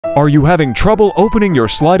Are you having trouble opening your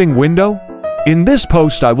sliding window? In this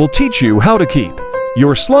post, I will teach you how to keep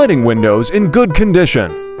your sliding windows in good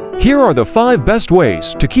condition. Here are the 5 best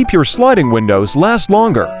ways to keep your sliding windows last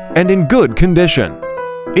longer and in good condition.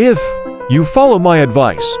 If you follow my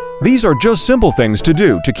advice, these are just simple things to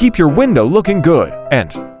do to keep your window looking good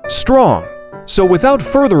and strong. So without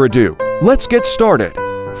further ado, let's get started.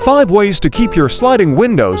 5 ways to keep your sliding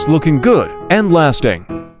windows looking good and lasting.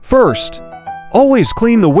 First, always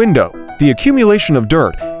clean the window. The accumulation of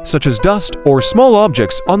dirt, such as dust or small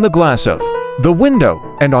objects on the glass of the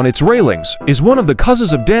window and on its railings, is one of the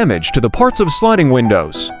causes of damage to the parts of sliding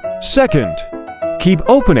windows. Second, keep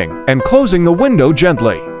opening and closing the window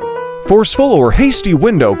gently. Forceful or hasty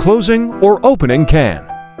window closing or opening can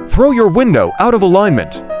throw your window out of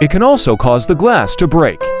alignment. It can also cause the glass to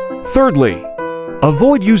break. Thirdly,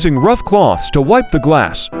 avoid using rough cloths to wipe the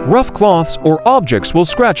glass. Rough cloths or objects will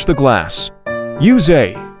scratch the glass. Use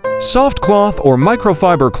a soft cloth or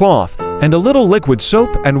microfiber cloth and a little liquid soap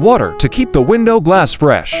and water to keep the window glass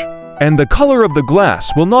fresh, and the color of the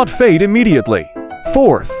glass will not fade immediately.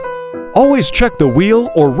 Fourth, always check the wheel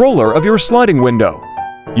or roller of your sliding window.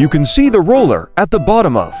 You can see the roller at the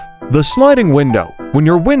bottom of the sliding window. When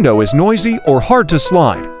your window is noisy or hard to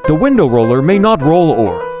slide, the window roller may not roll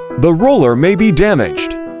or the roller may be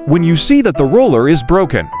damaged. When you see that the roller is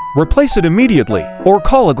broken, replace it immediately or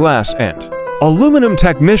call a glass and aluminum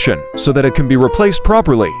technician so that it can be replaced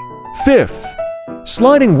properly. Fifth,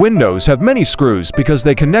 sliding windows have many screws because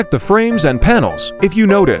they connect the frames and panels. If you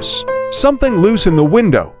notice something loose in the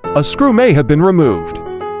window, a screw may have been removed.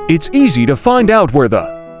 It's easy to find out where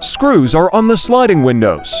the screws are on the sliding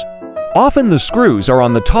windows. Often the screws are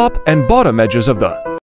on the top and bottom edges of the